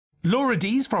Laura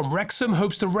Deas from Wrexham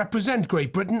hopes to represent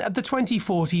Great Britain at the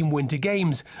 2014 Winter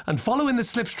Games and follow in the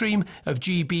slipstream of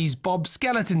GB's Bob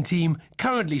Skeleton team,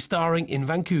 currently starring in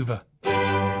Vancouver.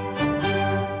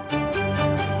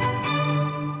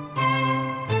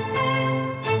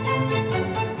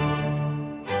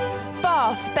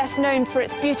 Bath, best known for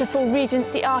its beautiful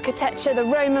Regency architecture, the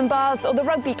Roman baths or the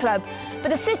rugby club.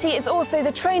 But the city is also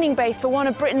the training base for one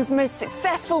of Britain's most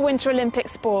successful Winter Olympic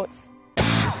sports.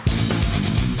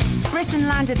 Britain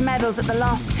landed medals at the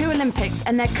last 2 Olympics,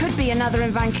 and there could be another in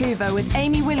Vancouver, with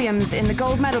Amy Williams in the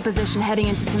gold medal position heading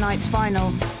into tonight's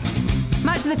final.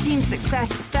 Much of the team's success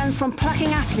stems from plucking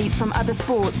athletes from other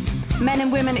sports, men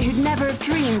and women who'd never have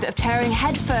dreamed of tearing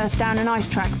headfirst down an ice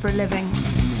track for a living.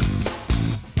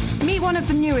 Meet one of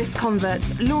the newest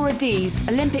converts, Laura Deas,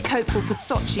 Olympic hopeful for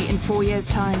Sochi in 4 years'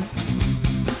 time.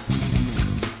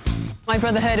 My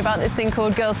brother heard about this thing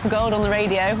called Girls for Gold on the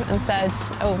radio and said,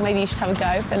 oh, maybe you should have a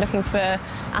go. They're looking for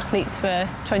athletes for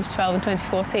 2012 and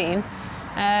 2014.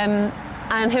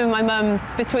 And him and my mum,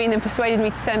 between them, persuaded me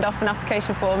to send off an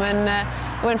application form, and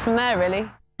went from there, really.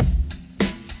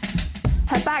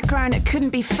 Her background couldn't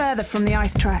be further from the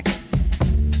ice track.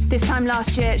 This time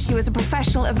last year, she was a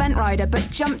professional event rider, but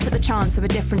jumped at the chance of a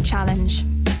different challenge.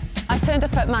 I turned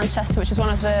up at Manchester, which was one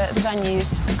of the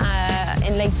venues,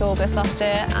 in late August last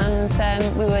year,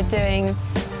 and we were doing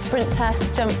sprint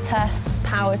tests, jump tests,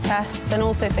 power tests, and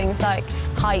also things like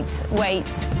height,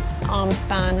 weight, arm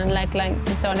span and leg length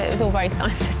and so on. It was all very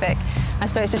scientific, I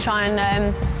suppose, to try and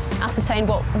ascertain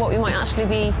what we might actually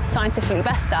be scientifically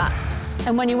best at.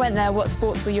 And when you went there, what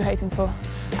sports were you hoping for?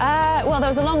 Well, there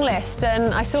was a long list,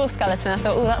 and I saw skeleton and I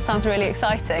thought, oh, that sounds really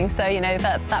exciting, so, you know,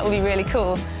 that would be really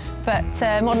cool. But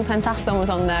modern pentathlon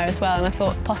was on there as well, and I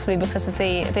thought possibly because of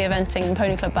the eventing and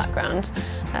pony club background,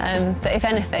 that if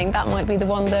anything, that might be the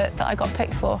one that I got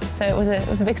picked for. So it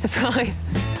was a big surprise.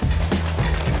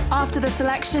 After the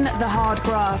selection, the hard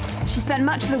graft. She spent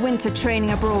much of the winter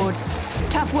training abroad.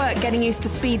 Tough work getting used to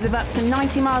speeds of up to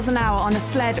 90 miles an hour on a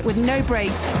sled with no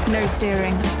brakes, no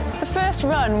steering. The first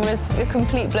run was a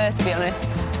complete blur, to be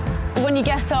honest. When you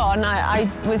get on, I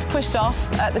was pushed off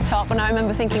at the top, and I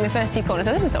remember thinking the first few corners,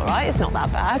 oh, this is all right, it's not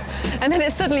that bad. And then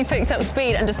it suddenly picked up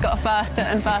speed and just got faster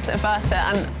and faster and faster.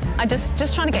 And I just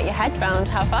trying to get your head round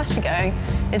how fast you're going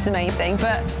is the main thing.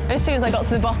 But as soon as I got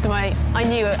to the bottom, I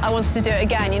knew I wanted to do it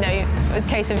again. You know, it was a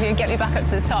case of, you know, get me back up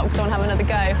to the top because I want to have another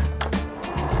go.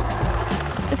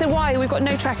 And so why? We've got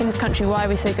no track in this country. Why are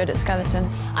we so good at skeleton?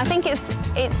 I think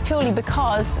it's purely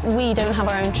because we don't have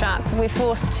our own track. We're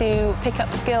forced to pick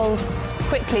up skills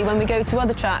quickly when we go to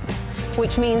other tracks,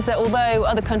 which means that although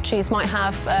other countries might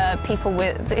have people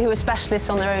who are specialists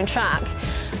on their own track,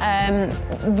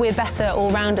 we're better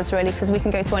all-rounders, really, because we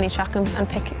can go to any track and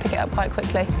pick it up quite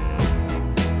quickly.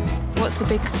 What's the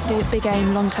big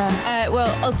aim long term?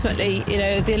 Well, ultimately, you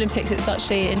know, the Olympics at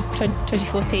Sochi in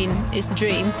 2014 is the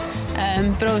dream,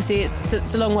 but obviously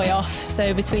it's a long way off.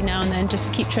 So between now and then,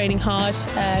 just keep training hard,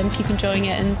 keep enjoying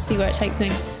it, and see where it takes me.